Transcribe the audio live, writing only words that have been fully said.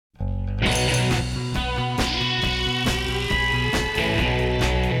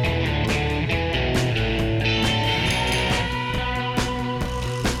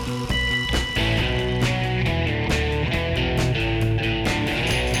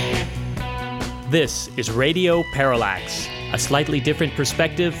This is Radio Parallax, a slightly different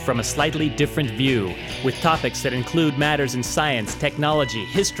perspective from a slightly different view, with topics that include matters in science, technology,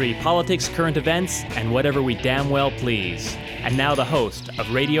 history, politics, current events, and whatever we damn well please. And now the host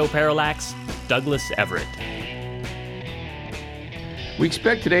of Radio Parallax, Douglas Everett. We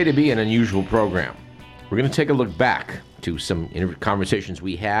expect today to be an unusual program. We're going to take a look back to some conversations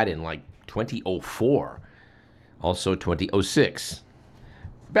we had in 2004, also 2006.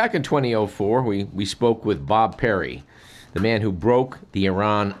 Back in 2004, we spoke with Bob Perry, the man who broke the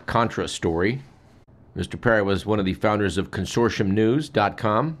Iran-Contra story. Mr. Perry was one of the founders of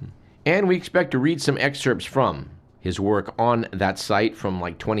consortiumnews.com, and we expect to read some excerpts from his work on that site from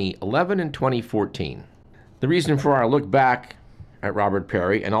 2011 and 2014. The reason for our look back at Robert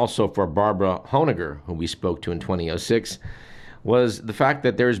Perry, and also for Barbara Honegger, who we spoke to in 2006, was the fact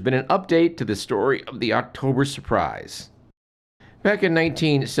that there's been an update to the story of the October surprise. Back in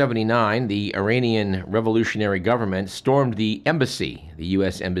 1979, the Iranian revolutionary government stormed the embassy, the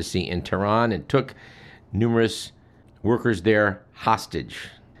U.S. embassy in Tehran, and took numerous workers there hostage.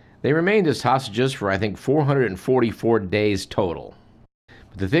 They remained as hostages for, 444 days total.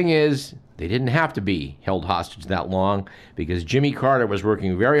 But the thing is, they didn't have to be held hostage that long because Jimmy Carter was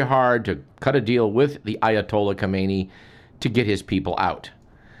working very hard to cut a deal with the Ayatollah Khomeini to get his people out.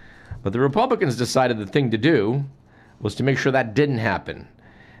 But the Republicans decided the thing to do was to make sure that didn't happen.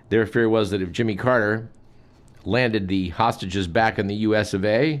 Their fear was that if Jimmy Carter landed the hostages back in the U.S. of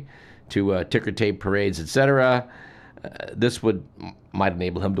A. to ticker tape parades, etc., this might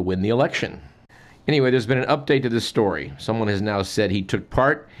enable him to win the election. Anyway, there's been an update to this story. Someone has now said he took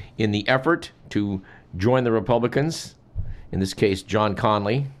part in the effort to join the Republicans, in this case John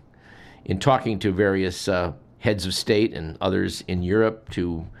Connally, in talking to various heads of state and others in Europe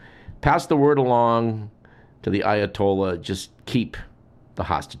to pass the word along to the Ayatollah, just keep the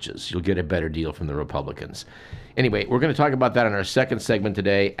hostages. You'll get a better deal from the Republicans. Anyway, we're going to talk about that in our second segment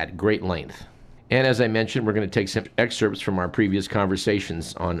today at great length. And as I mentioned, we're going to take some excerpts from our previous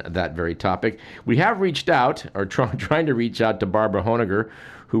conversations on that very topic. We have reached out, or trying to reach out, to Barbara Honegger,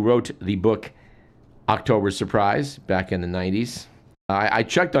 who wrote the book October Surprise back in the 90s. I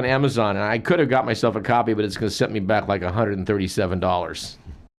checked on Amazon, and I could have got myself a copy, but it's going to set me back $137.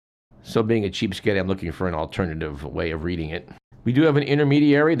 So being a cheapskate, I'm looking for an alternative way of reading it. We do have an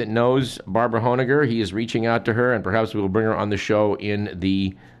intermediary that knows Barbara Honegger. He is reaching out to her, and perhaps we will bring her on the show in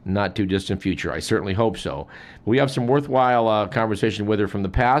the not-too-distant future. I certainly hope so. We have some worthwhile conversation with her from the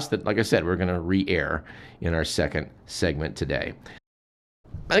past that, like I said, we're going to re-air in our second segment today.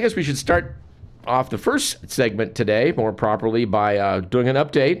 I guess we should start off the first segment today more properly by doing an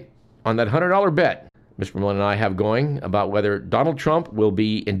update on that $100 bet Mr. Malone and I have going about whether Donald Trump will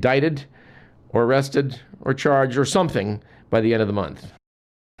be indicted or arrested or charged or something by the end of the month.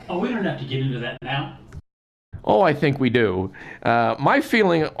 Oh, we don't have to get into that now. Oh, I think we do. My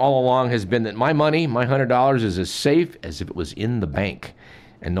feeling all along has been that my money, my $100, is as safe as if it was in the bank.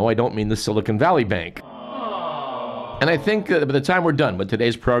 And no, I don't mean the Silicon Valley Bank. And I think that by the time we're done with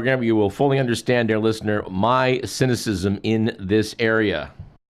today's program, you will fully understand, dear listener, my cynicism in this area.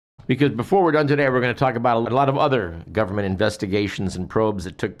 Because before we're done today, we're going to talk about a lot of other government investigations and probes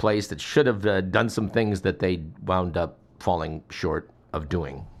that took place that should have done some things that they wound up falling short of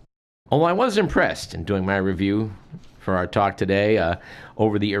doing. Although I was impressed in doing my review for our talk today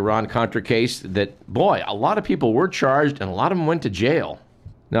over the Iran-Contra case that, boy, a lot of people were charged and a lot of them went to jail.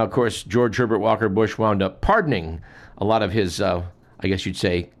 Now, of course, George Herbert Walker Bush wound up pardoning a lot of his, I guess you'd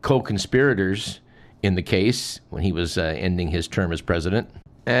say, co-conspirators in the case when he was ending his term as president.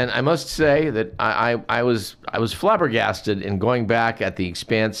 And I must say that I was flabbergasted in going back at the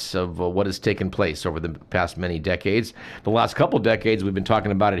expanse of what has taken place over the past many decades. The last couple decades, we've been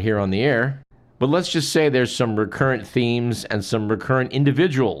talking about it here on the air. But let's just say there's some recurrent themes and some recurrent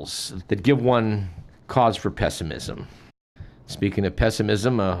individuals that give one cause for pessimism. Speaking of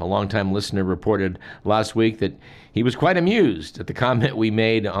pessimism, a longtime listener reported last week that he was quite amused at the comment we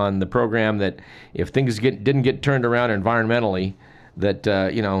made on the program that if things didn't get turned around environmentally, that,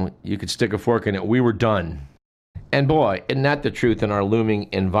 you could stick a fork in it. We were done. And boy, isn't that the truth in our looming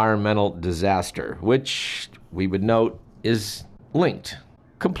environmental disaster, which we would note is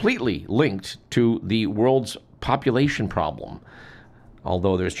completely linked to the world's population problem,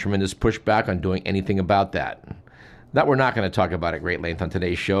 although there's tremendous pushback on doing anything about that. That we're not going to talk about at great length on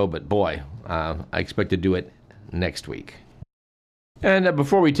today's show, but boy, I expect to do it next week. And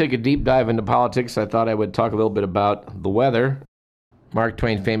before we take a deep dive into politics, I thought I would talk a little bit about the weather. Mark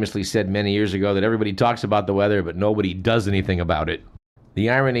Twain famously said many years ago that everybody talks about the weather, but nobody does anything about it. The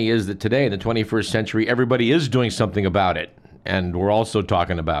irony is that today, in the 21st century, everybody is doing something about it, and we're also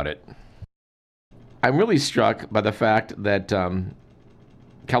talking about it. I'm really struck by the fact that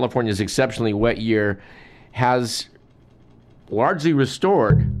California's exceptionally wet year has largely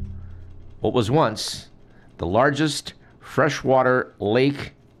restored what was once the largest freshwater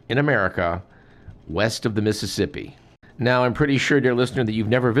lake in America west of the Mississippi. Now, I'm pretty sure, dear listener, that you've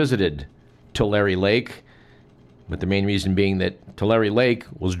never visited Tulare Lake, with the main reason being that Tulare Lake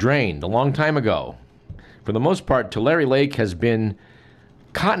was drained a long time ago. For the most part, Tulare Lake has been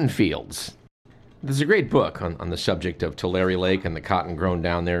cotton fields. There's a great book on the subject of Tulare Lake and the cotton grown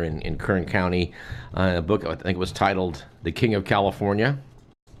down there in Kern County. A book, I think it was titled The King of California.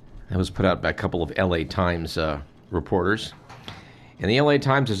 That was put out by a couple of LA Times reporters. And the LA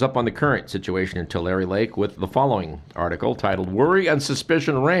Times is up on the current situation in Tulare Lake with the following article titled, Worry and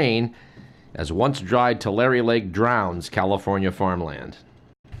Suspicion Reign as Once Dried Tulare Lake Drowns California Farmland.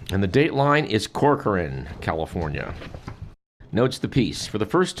 And the dateline is Corcoran, California. Notes the piece, for the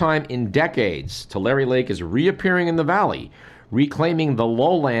first time in decades, Tulare Lake is reappearing in the valley, reclaiming the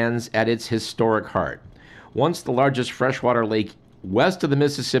lowlands at its historic heart. Once the largest freshwater lake west of the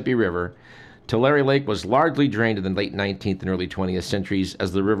Mississippi River, Tulare Lake was largely drained in the late 19th and early 20th centuries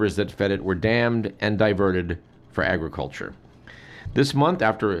as the rivers that fed it were dammed and diverted for agriculture. This month,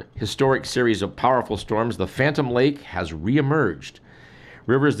 after a historic series of powerful storms, the Phantom Lake has reemerged.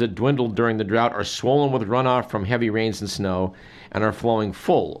 Rivers that dwindled during the drought are swollen with runoff from heavy rains and snow and are flowing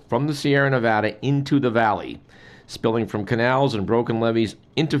full from the Sierra Nevada into the valley, spilling from canals and broken levees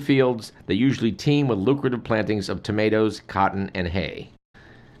into fields that usually teem with lucrative plantings of tomatoes, cotton, and hay.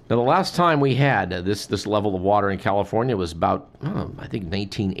 Now, the last time we had this level of water in California was about, I think,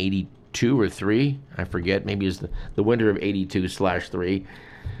 1982 or 3. I forget. Maybe it was the winter of 82/3.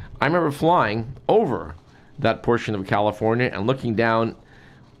 I remember flying over that portion of California and looking down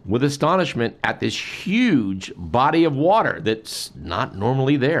with astonishment at this huge body of water that's not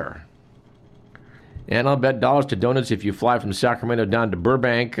normally there. And I'll bet dollars to donuts if you fly from Sacramento down to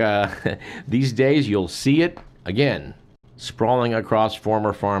Burbank these days, you'll see it again, sprawling across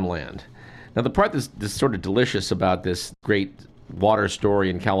former farmland. Now, the part that's sort of delicious about this great water story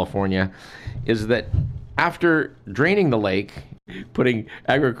in California is that after draining the lake, putting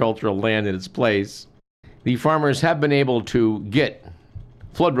agricultural land in its place, the farmers have been able to get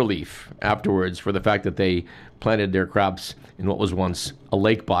flood relief afterwards for the fact that they planted their crops in what was once a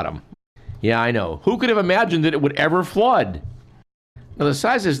lake bottom. Yeah, I know. Who could have imagined that it would ever flood? Now, the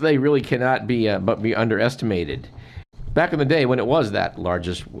sizes, they really cannot be underestimated. Back in the day when it was that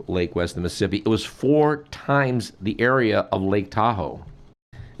largest lake west of the Mississippi, it was 4 times the area of Lake Tahoe.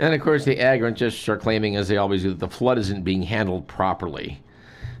 And, of course, the agriculturists are claiming, as they always do, that the flood isn't being handled properly.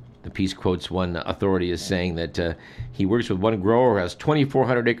 The piece quotes one authority as saying that he works with one grower who has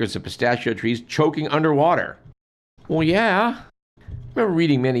 2,400 acres of pistachio trees choking underwater. Well, yeah. I remember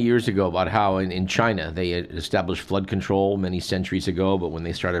reading many years ago about how in China they had established flood control many centuries ago, but when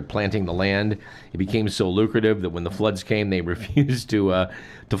they started planting the land, it became so lucrative that when the floods came, they refused to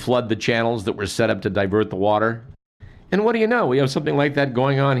flood the channels that were set up to divert the water. And what do you know? We have something like that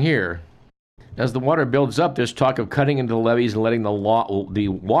going on here. As the water builds up, there's talk of cutting into the levees and letting the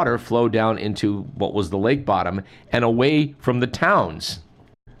water flow down into what was the lake bottom and away from the towns.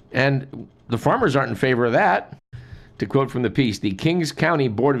 And the farmers aren't in favor of that. To quote from the piece, the Kings County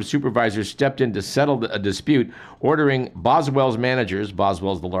Board of Supervisors stepped in to settle a dispute, ordering Boswell's managers,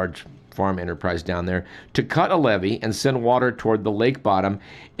 Boswell's the large farm enterprise down there, to cut a levee and send water toward the lake bottom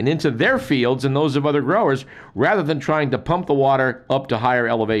and into their fields and those of other growers, rather than trying to pump the water up to higher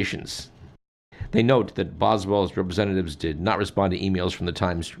elevations. They note that Boswell's representatives did not respond to emails from the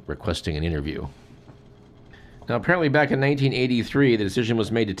Times requesting an interview. Now, apparently back in 1983, the decision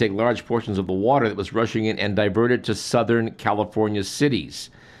was made to take large portions of the water that was rushing in and divert it to Southern California cities.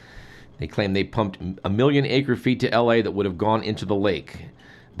 They claim they pumped 1 million acre-feet to LA that would have gone into the lake.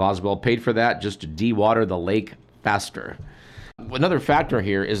 Boswell paid for that just to dewater the lake faster. Another factor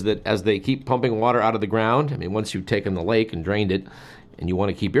here is that as they keep pumping water out of the ground, once you've taken the lake and drained it, and you want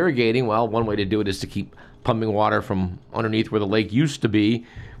to keep irrigating, well, one way to do it is to keep pumping water from underneath where the lake used to be,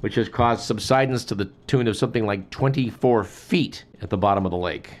 which has caused subsidence to the tune of something like 24 feet at the bottom of the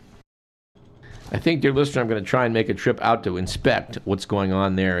lake. I think, dear listener, I'm going to try and make a trip out to inspect what's going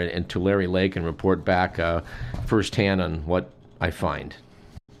on there in Tulare Lake and report back firsthand on what I find.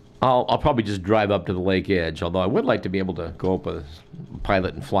 I'll probably just drive up to the lake edge, although I would like to be able to go up with a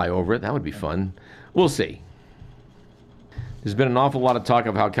pilot and fly over it. That would be fun. We'll see. There's been an awful lot of talk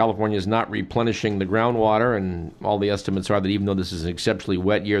of how California is not replenishing the groundwater, and all the estimates are that even though this is an exceptionally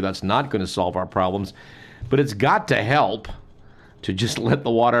wet year, that's not going to solve our problems. But it's got to help to just let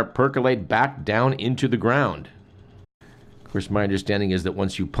the water percolate back down into the ground. Of course, my understanding is that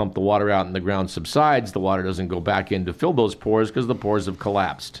once you pump the water out and the ground subsides, the water doesn't go back in to fill those pores because the pores have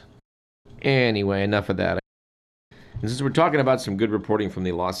collapsed. Anyway, enough of that. And since we're talking about some good reporting from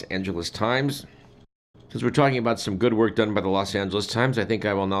the Los Angeles Times, since we're talking about some good work done by the Los Angeles Times, I think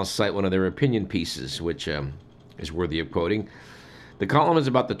I will now cite one of their opinion pieces, which is worthy of quoting. The column is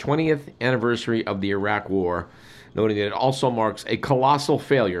about the 20th anniversary of the Iraq War, noting that it also marks a colossal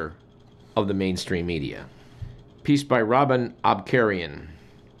failure of the mainstream media. Piece by Robin Abkarian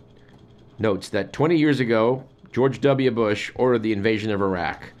notes that 20 years ago, George W. Bush ordered the invasion of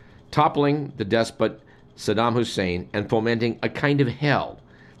Iraq, toppling the despot Saddam Hussein and fomenting a kind of hell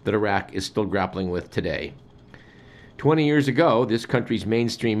that Iraq is still grappling with today. 20 years ago, this country's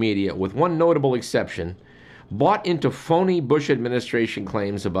mainstream media, with one notable exception, bought into phony Bush administration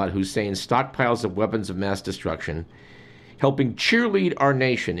claims about Hussein's stockpiles of weapons of mass destruction, helping cheerlead our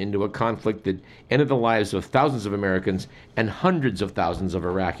nation into a conflict that ended the lives of thousands of Americans and hundreds of thousands of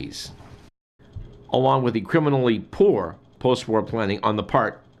Iraqis, along with the criminally poor post-war planning on the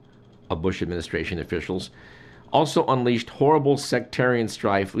part of Bush administration officials, also unleashed horrible sectarian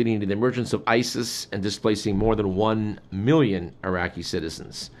strife leading to the emergence of ISIS and displacing more than 1 million Iraqi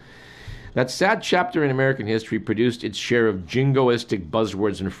citizens. That sad chapter in American history produced its share of jingoistic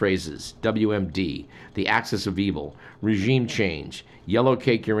buzzwords and phrases: WMD, the axis of evil, regime change, yellow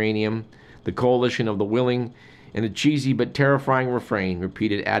cake uranium, the coalition of the willing, and a cheesy but terrifying refrain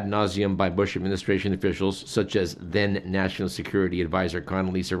repeated ad nauseum by Bush administration officials such as then National Security Advisor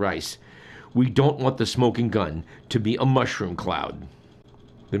Condoleezza Rice: "We don't want the smoking gun to be a mushroom cloud."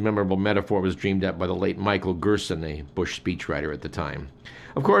 The memorable metaphor was dreamed up by the late Michael Gerson, a Bush speechwriter at the time.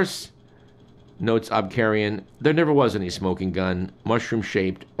 Of course, notes Abkarian, there never was any smoking gun,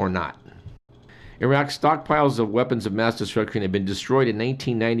 mushroom-shaped or not. Iraq's stockpiles of weapons of mass destruction had been destroyed in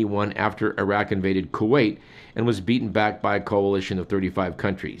 1991 after Iraq invaded Kuwait and was beaten back by a coalition of 35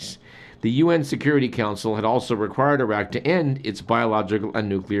 countries. The UN Security Council had also required Iraq to end its biological and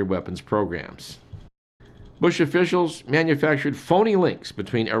nuclear weapons programs. Bush officials manufactured phony links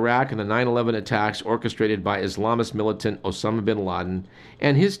between Iraq and the 9/11 attacks orchestrated by Islamist militant Osama bin Laden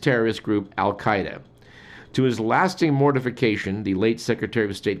and his terrorist group Al-Qaeda. To his lasting mortification, the late Secretary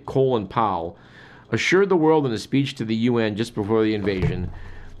of State Colin Powell assured the world in a speech to the UN just before the invasion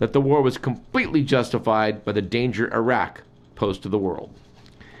that the war was completely justified by the danger Iraq posed to the world.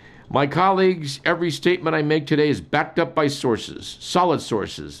 "My colleagues, every statement I make today is backed up by sources, solid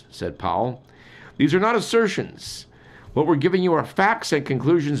sources," said Powell. "These are not assertions. What we're giving you are facts and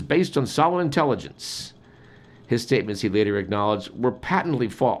conclusions based on solid intelligence." His statements, he later acknowledged, were patently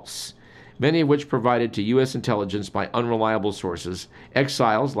false, many of which provided to U.S. intelligence by unreliable sources,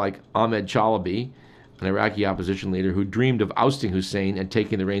 exiles like Ahmed Chalabi, an Iraqi opposition leader who dreamed of ousting Hussein and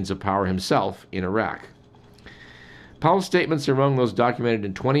taking the reins of power himself in Iraq. Powell's statements are among those documented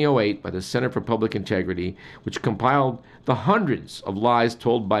in 2008 by the Center for Public Integrity, which compiled the hundreds of lies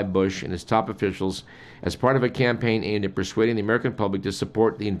told by Bush and his top officials as part of a campaign aimed at persuading the American public to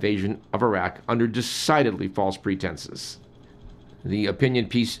support the invasion of Iraq under decidedly false pretenses. The opinion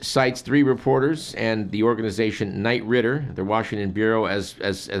piece cites 3 reporters and the organization Knight Ridder, their Washington bureau, as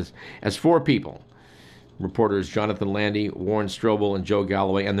 4 people. Reporters Jonathan Landy, Warren Strobel, and Joe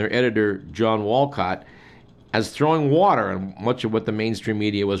Galloway, and their editor John Walcott, as throwing water on much of what the mainstream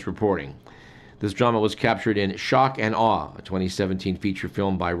media was reporting. This drama was captured in Shock and Awe, a 2017 feature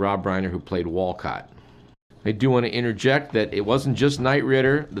film by Rob Reiner, who played Walcott. I do want to interject that it wasn't just Knight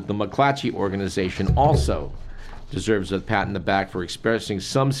Ridder, that the McClatchy organization also deserves a pat on the back for expressing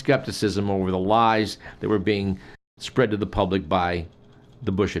some skepticism over the lies that were being spread to the public by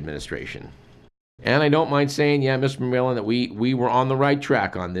the Bush administration. And I don't mind saying, yeah, Mr. McMillan, that we were on the right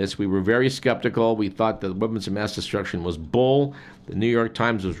track on this. We were very skeptical. We thought that weapons of mass destruction was bull. The New York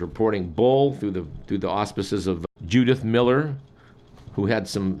Times was reporting bull through the auspices of Judith Miller, who had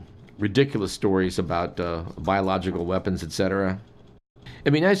some ridiculous stories about biological weapons, etc.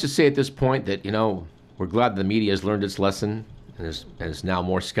 It'd be nice to say at this point that, we're glad the media has learned its lesson and is now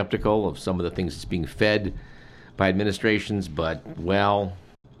more skeptical of some of the things that's being fed by administrations, but, well,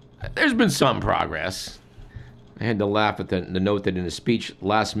 there's been some progress. I had to laugh at the note that in a speech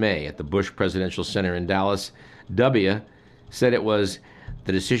last May at the Bush Presidential Center in Dallas, W. said it was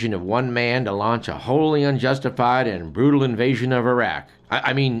the decision of one man to launch a wholly unjustified and brutal invasion of Iraq.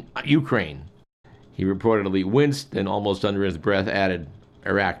 I mean, Ukraine. He reportedly winced and almost under his breath added,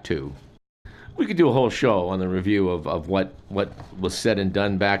 Iraq too. We could do a whole show on the review of what was said and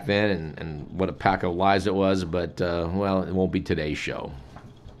done back then and what a pack of lies it was, but, well, it won't be today's show.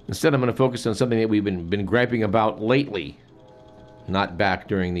 Instead, I'm going to focus on something that we've been griping about lately, not back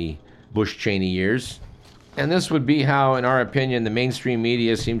during the Bush-Cheney years. And this would be how, in our opinion, the mainstream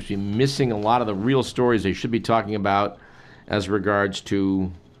media seems to be missing a lot of the real stories they should be talking about as regards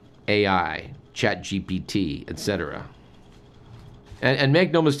to AI, ChatGPT, etc. And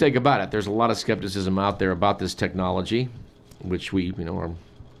make no mistake about it, there's a lot of skepticism out there about this technology, which we are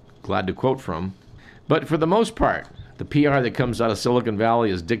glad to quote from. But for the most part, the PR that comes out of Silicon Valley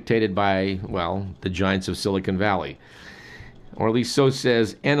is dictated by, well, the giants of Silicon Valley. Or at least so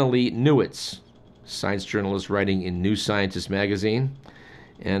says Annalee Newitz, science journalist writing in New Scientist magazine.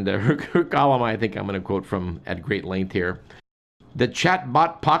 And her column, I think I'm going to quote from at great length here. The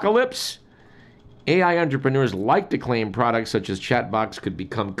chatbot apocalypse? AI entrepreneurs like to claim products such as chatbots could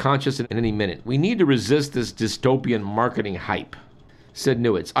become conscious at any minute. We need to resist this dystopian marketing hype, said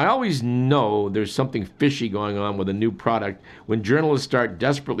Newitz. I always know there's something fishy going on with a new product when journalists start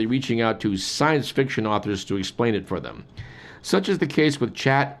desperately reaching out to science fiction authors to explain it for them. Such is the case with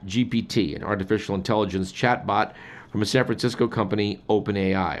ChatGPT, an artificial intelligence chatbot from a San Francisco company,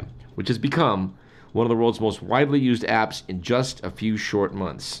 OpenAI, which has become one of the world's most widely used apps in just a few short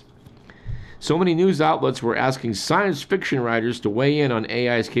months. So many news outlets were asking science fiction writers to weigh in on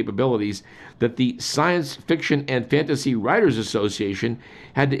AI's capabilities that the Science Fiction and Fantasy Writers Association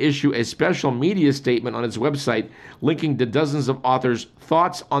had to issue a special media statement on its website linking to dozens of authors'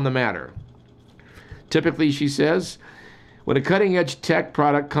 thoughts on the matter. Typically, she says, when a cutting-edge tech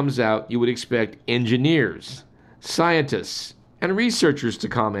product comes out, you would expect engineers, scientists, and researchers to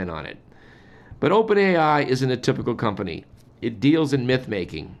comment on it. But OpenAI isn't a typical company. It deals in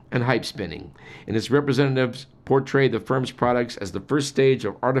myth-making and hype-spinning, and its representatives portray the firm's products as the first stage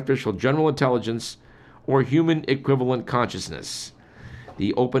of artificial general intelligence or human equivalent consciousness.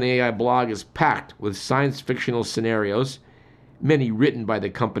 The OpenAI blog is packed with science-fictional scenarios, many written by the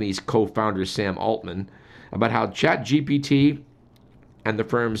company's co-founder Sam Altman, about how ChatGPT and the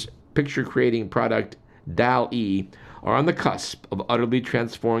firm's picture-creating product DALL-E are on the cusp of utterly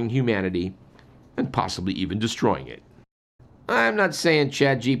transforming humanity and possibly even destroying it. I'm not saying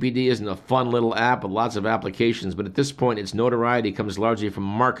ChatGPT isn't a fun little app with lots of applications, but at this point its notoriety comes largely from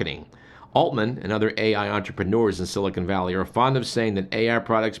marketing. Altman and other AI entrepreneurs in Silicon Valley are fond of saying that AI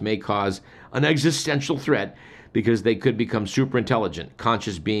products may cause an existential threat because they could become super intelligent,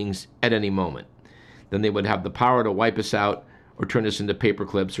 conscious beings at any moment. Then they would have the power to wipe us out or turn us into paper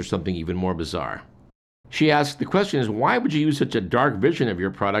clips or something even more bizarre. She asks, the question is, why would you use such a dark vision of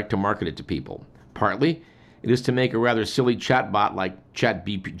your product to market it to people? Partly, it is to make a rather silly chatbot like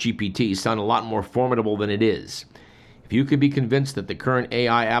ChatGPT sound a lot more formidable than it is. If you can be convinced that the current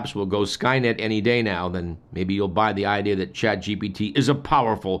AI apps will go Skynet any day now, then maybe you'll buy the idea that ChatGPT is a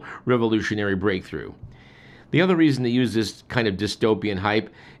powerful, revolutionary breakthrough. The other reason to use this kind of dystopian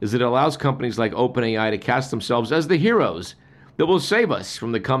hype is that it allows companies like OpenAI to cast themselves as the heroes that will save us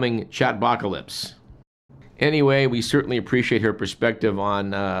from the coming chatbocalypse. Anyway, we certainly appreciate her perspective on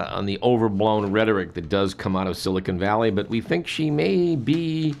the overblown rhetoric that does come out of Silicon Valley, but we think she may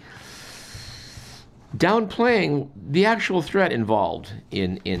be downplaying the actual threat involved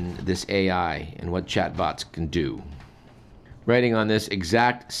in this AI and what chatbots can do. Writing on this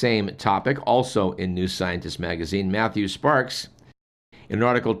exact same topic, also in New Scientist magazine, Matthew Sparks, in an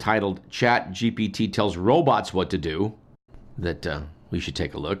article titled ChatGPT Tells Robots What to Do, that we should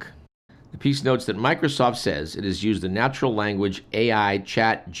take a look. The piece notes that Microsoft says it has used the natural language AI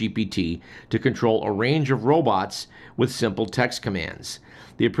ChatGPT to control a range of robots with simple text commands.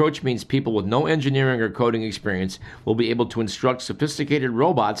 The approach means people with no engineering or coding experience will be able to instruct sophisticated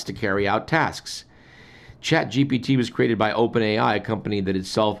robots to carry out tasks. ChatGPT was created by OpenAI, a company that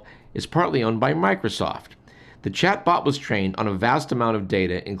itself is partly owned by Microsoft. The chatbot was trained on a vast amount of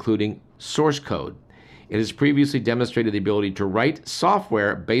data, including source code. It has previously demonstrated the ability to write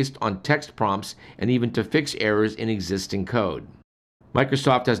software based on text prompts and even to fix errors in existing code.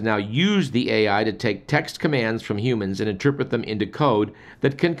 Microsoft has now used the AI to take text commands from humans and interpret them into code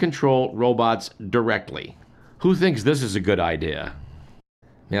that can control robots directly. Who thinks this is a good idea?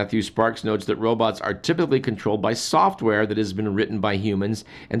 Matthew Sparks notes that robots are typically controlled by software that has been written by humans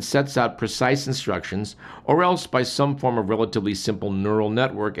and sets out precise instructions, or else by some form of relatively simple neural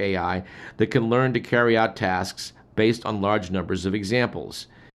network AI that can learn to carry out tasks based on large numbers of examples.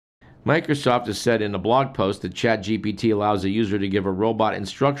 Microsoft has said in a blog post that ChatGPT allows a user to give a robot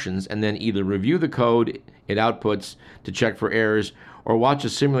instructions and then either review the code it outputs to check for errors or watch a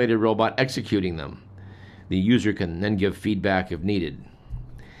simulated robot executing them. The user can then give feedback if needed.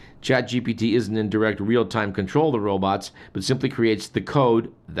 ChatGPT isn't in direct real-time control of the robots, but simply creates the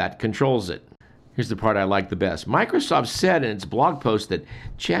code that controls it. Here's the part I like the best. Microsoft said in its blog post that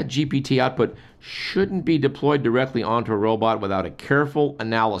ChatGPT output shouldn't be deployed directly onto a robot without a careful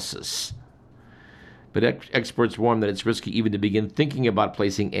analysis. But experts warn that it's risky even to begin thinking about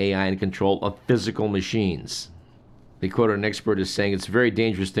placing AI in control of physical machines. They quoted an expert as saying it's a very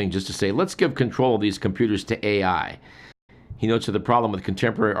dangerous thing just to say, let's give control of these computers to AI. He notes that the problem with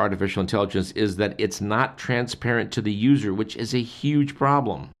contemporary artificial intelligence is that it's not transparent to the user, which is a huge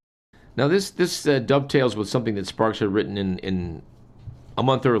problem. Now, this dovetails with something that Sparks had written in a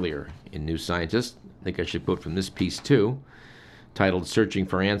month earlier in New Scientist. I think I should quote from this piece too, titled Searching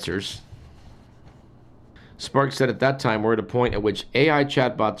for Answers. Sparks said at that time, we're at a point at which AI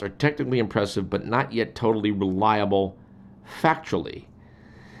chatbots are technically impressive but not yet totally reliable factually.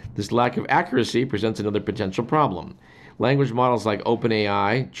 This lack of accuracy presents another potential problem. Language models like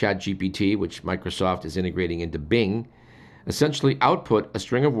OpenAI, ChatGPT, which Microsoft is integrating into Bing, essentially output a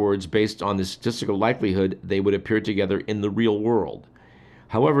string of words based on the statistical likelihood they would appear together in the real world.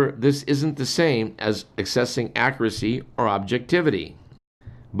 However, this isn't the same as assessing accuracy or objectivity.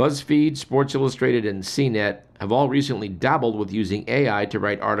 BuzzFeed, Sports Illustrated, and CNET have all recently dabbled with using AI to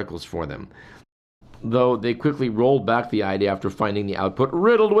write articles for them, though they quickly rolled back the idea after finding the output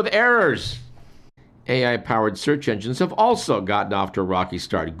riddled with errors. AI-powered search engines have also gotten off to a rocky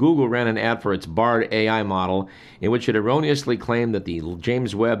start. Google ran an ad for its BARD AI model in which it erroneously claimed that the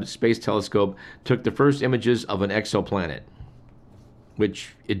James Webb Space Telescope took the first images of an exoplanet, which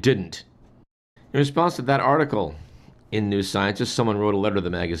it didn't. In response to that article in New Scientist, someone wrote a letter to the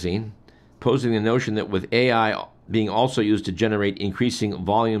magazine, posing the notion that with AI being also used to generate increasing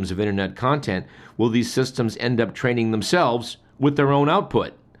volumes of internet content, will these systems end up training themselves with their own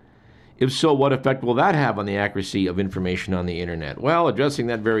output? If so, what effect will that have on the accuracy of information on the internet? Well, addressing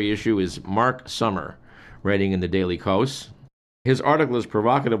that very issue is Mark Summer, writing in the Daily Kos. His article is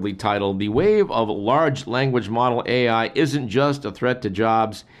provocatively titled, "The Wave of Large Language Model AI Isn't Just a Threat to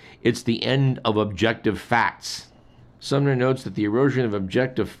Jobs, It's the End of Objective Facts." Sumner notes that the erosion of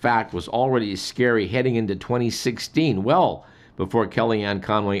objective fact was already scary heading into 2016, well before Kellyanne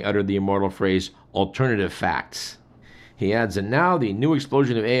Conway uttered the immortal phrase, alternative facts. He adds, and now the new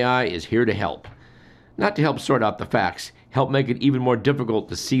explosion of AI is here to help. Not to help sort out the facts, help make it even more difficult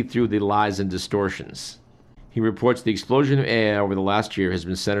to see through the lies and distortions. He reports the explosion of AI over the last year has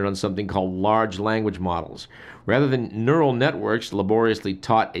been centered on something called large language models. Rather than neural networks laboriously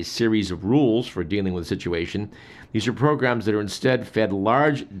taught a series of rules for dealing with a situation, these are programs that are instead fed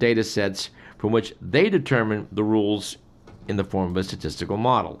large data sets from which they determine the rules in the form of a statistical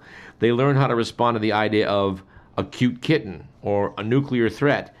model. They learn how to respond to the idea of a cute kitten or a nuclear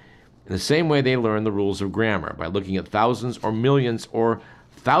threat in the same way they learn the rules of grammar, by looking at thousands or millions or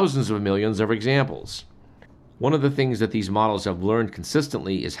thousands of millions of examples. One of the things that these models have learned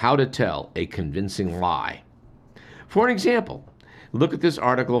consistently is how to tell a convincing lie. For an example, look at this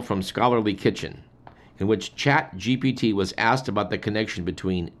article from Scholarly Kitchen, in which ChatGPT was asked about the connection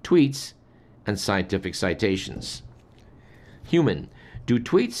between tweets and scientific citations. Human, do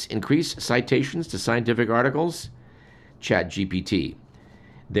tweets increase citations to scientific articles? ChatGPT.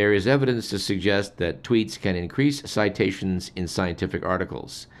 There is evidence to suggest that tweets can increase citations in scientific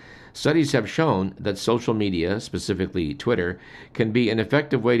articles. Studies have shown that social media, specifically Twitter, can be an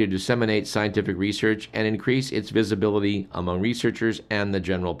effective way to disseminate scientific research and increase its visibility among researchers and the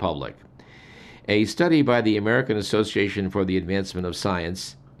general public. A study by the American Association for the Advancement of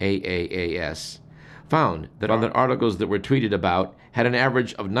Science, AAAS, found that articles that were tweeted about had an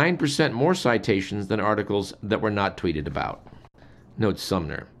average of 9% more citations than articles that were not tweeted about. Notes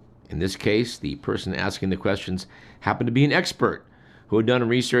Sumner. In this case, the person asking the questions happened to be an expert who had done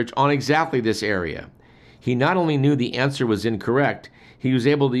research on exactly this area. He not only knew the answer was incorrect, he was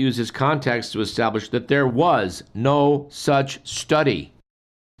able to use his context to establish that there was no such study.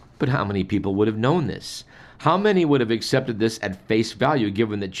 But how many people would have known this? How many would have accepted this at face value,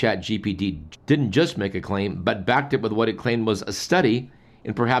 given that ChatGPT didn't just make a claim, but backed it with what it claimed was a study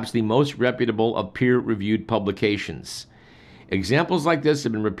in perhaps the most reputable of peer-reviewed publications? Examples like this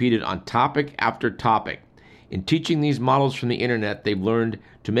have been repeated on topic after topic. In teaching these models from the internet, they've learned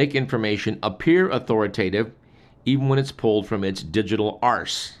to make information appear authoritative, even when it's pulled from its digital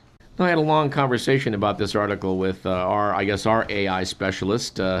arse. Now, I had a long conversation about this article with our AI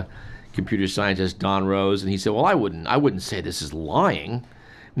specialist, computer scientist Don Rose, and he said, "Well, I wouldn't say this is lying.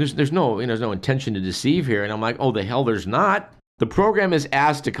 There's no intention to deceive here." And I'm like, "Oh, the hell, there's not." The program is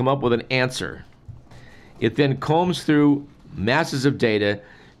asked to come up with an answer. It then combs through masses of data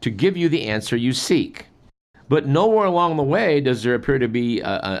to give you the answer you seek. But nowhere along the way does there appear to be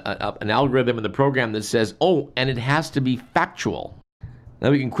an algorithm in the program that says, "Oh, and it has to be factual." Now,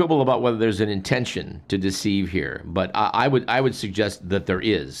 we can quibble about whether there's an intention to deceive here, but I would suggest that there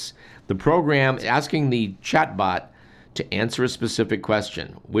is. The program is asking the chatbot to answer a specific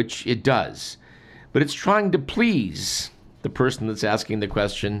question, which it does. but it's trying to please the person that's asking the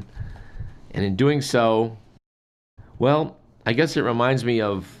question. And in doing so, well, I guess it reminds me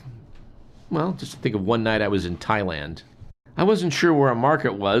of, well, just think of one night I was in Thailand. I wasn't sure where a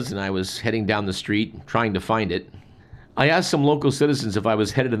market was, and I was heading down the street trying to find it. I asked some local citizens if I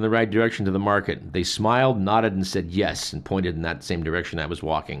was headed in the right direction to the market. They smiled, nodded, and said yes, and pointed in that same direction I was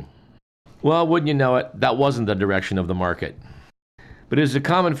walking. Well, wouldn't you know it, that wasn't the direction of the market. But it is a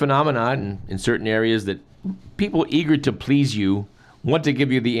common phenomenon in certain areas that people eager to please you want to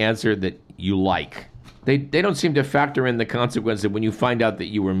give you the answer that you like. They don't seem to factor in the consequence that when you find out that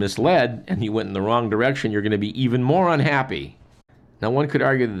you were misled and you went in the wrong direction, you're going to be even more unhappy. Now, one could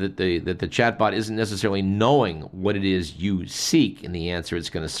argue that the chatbot isn't necessarily knowing what it is you seek in the answer it's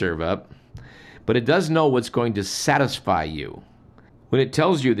going to serve up, but it does know what's going to satisfy you. When it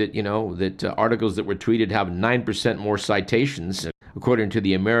tells you that, that articles that were tweeted have 9% more citations, according to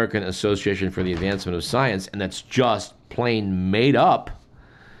the American Association for the Advancement of Science, and that's just plain made up.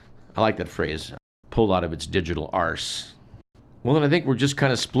 I like that phrase, pulled out of its digital arse. Well, then I think we're just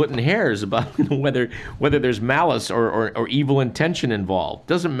kind of splitting hairs about whether there's malice or evil intention involved.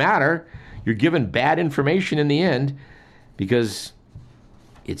 Doesn't matter. You're given bad information in the end because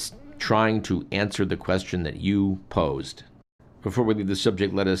it's trying to answer the question that you posed. Before we leave the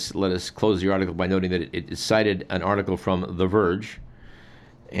subject, let us close the article by noting that it cited an article from The Verge,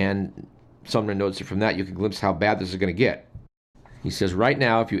 and Sumner notes that from that you can glimpse how bad this is going to get. He says, right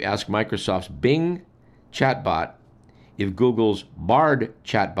now, if you ask Microsoft's Bing chatbot if Google's Bard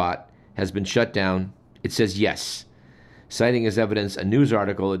chatbot has been shut down, it says yes, citing as evidence a news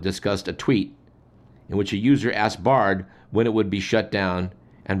article that discussed a tweet in which a user asked Bard when it would be shut down,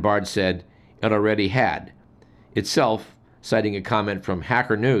 and Bard said it already had, itself citing a comment from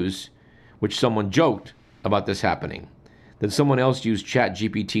Hacker News, which someone joked about this happening. Then someone else used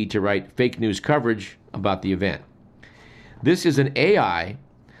ChatGPT to write fake news coverage about the event. This is an AI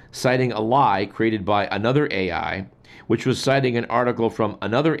citing a lie created by another AI, which was citing an article from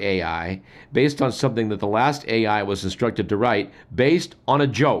another AI based on something that the last AI was instructed to write based on a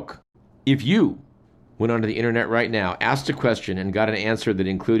joke. If you went onto the internet right now, asked a question, and got an answer that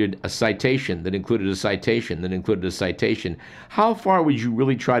included a citation, that included a citation, that included a citation, how far would you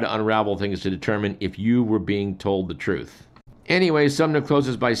really try to unravel things to determine if you were being told the truth? Anyway, Sumner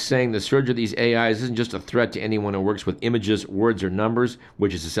closes by saying the surge of these AIs isn't just a threat to anyone who works with images, words, or numbers,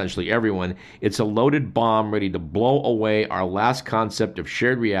 which is essentially everyone. It's a loaded bomb ready to blow away our last concept of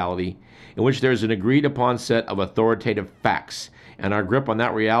shared reality, in which there's an agreed-upon set of authoritative facts, and our grip on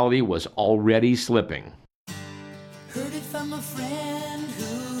that reality was already slipping. Heard it from a friend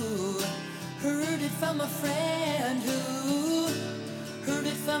who heard it from a friend who heard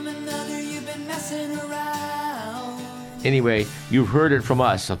it from another. You've been messing around. Anyway, you've heard it from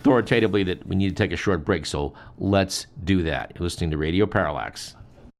us authoritatively that we need to take a short break, so let's do that. You're listening to Radio Parallax.